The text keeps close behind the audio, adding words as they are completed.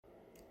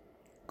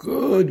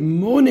Good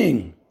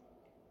morning.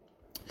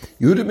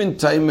 Yehuda ben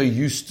Taima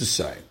used to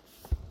say,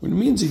 when it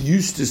means he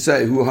used to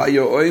say, Hu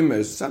hayo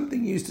oimer,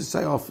 something he used to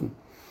say often.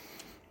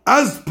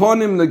 As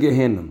ponim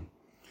legehenim,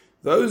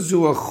 those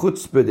who are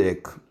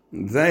chutzpedek,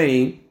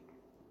 they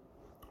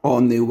are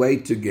on their way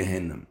to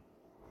Gehenna.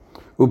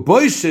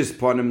 Uboishes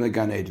ponim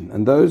legan Eden,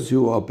 and those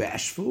who are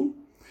bashful,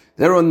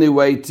 they're on their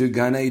way to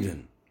Gan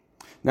Eden.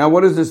 Now,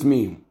 what does this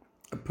mean?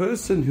 A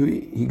person who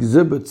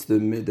exhibits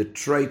the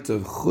trait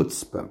of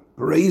chutzpah,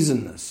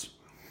 brazenness,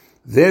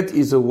 that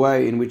is a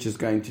way in which is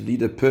going to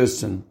lead a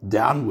person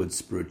downwards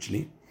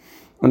spiritually.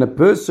 And a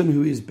person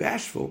who is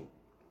bashful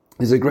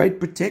is a great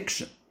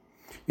protection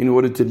in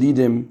order to lead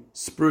him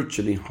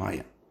spiritually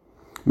higher.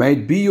 May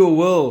it be your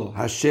will,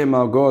 Hashem,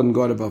 our God and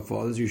God of our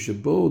fathers, you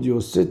should build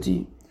your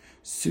city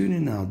soon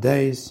in our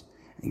days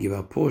and give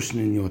our portion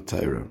in your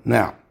Torah.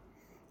 Now,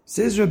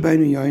 says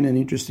Rabbeinu Yoin an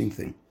interesting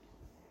thing.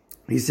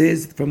 He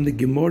says from the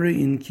Gemara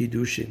in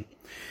Kiddushin.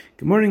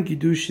 Gemara in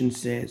Kiddushin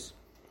says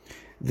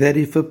that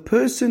if a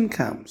person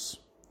comes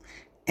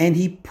and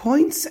he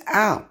points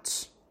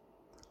out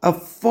a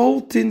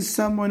fault in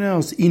someone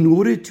else in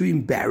order to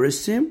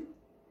embarrass him,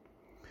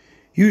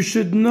 you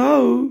should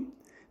know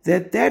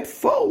that that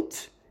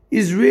fault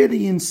is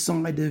really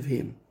inside of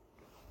him.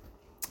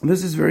 And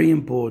this is very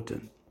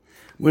important.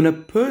 When a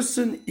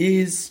person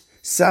is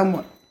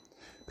someone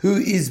who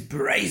is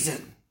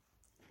brazen,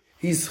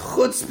 he's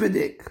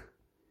chutzpahdik,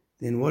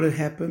 then what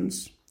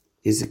happens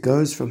is it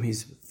goes from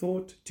his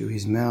thought to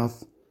his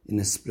mouth in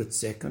a split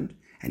second,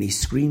 and he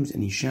screams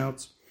and he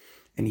shouts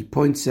and he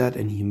points out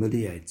and he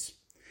humiliates.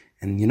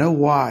 And you know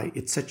why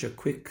it's such a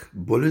quick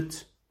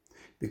bullet?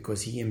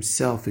 Because he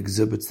himself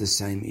exhibits the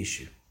same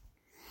issue.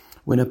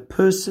 When a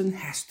person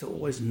has to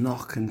always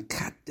knock and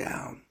cut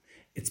down,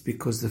 it's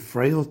because the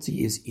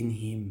frailty is in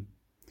him,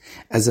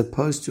 as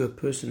opposed to a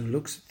person who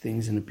looks at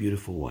things in a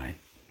beautiful way.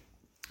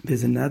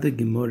 There's another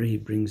Gemara he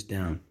brings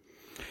down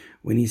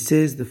when he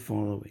says the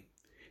following.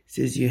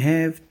 He says, you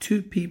have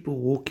two people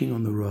walking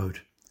on the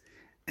road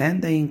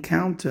and they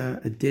encounter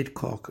a dead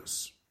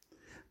carcass.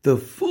 The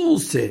fool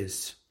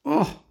says,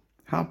 oh,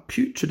 how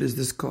putrid is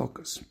this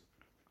carcass?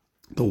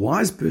 The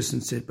wise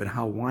person said, but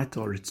how white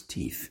are its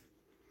teeth?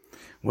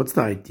 What's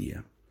the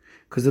idea?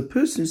 Because the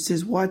person who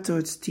says white are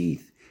its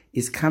teeth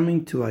is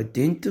coming to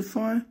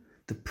identify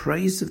the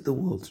praise of the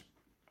world.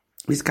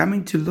 He's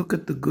coming to look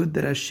at the good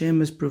that Hashem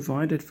has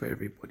provided for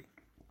everybody.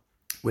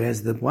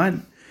 Whereas the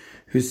one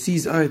who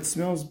sees, oh, it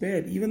smells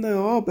bad, even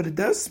though, oh, but it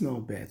does smell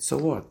bad, so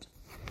what?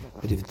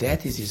 But if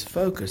that is his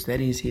focus,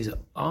 that is his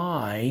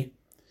eye,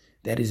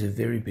 that is a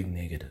very big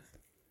negative.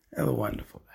 Have a wonderful day.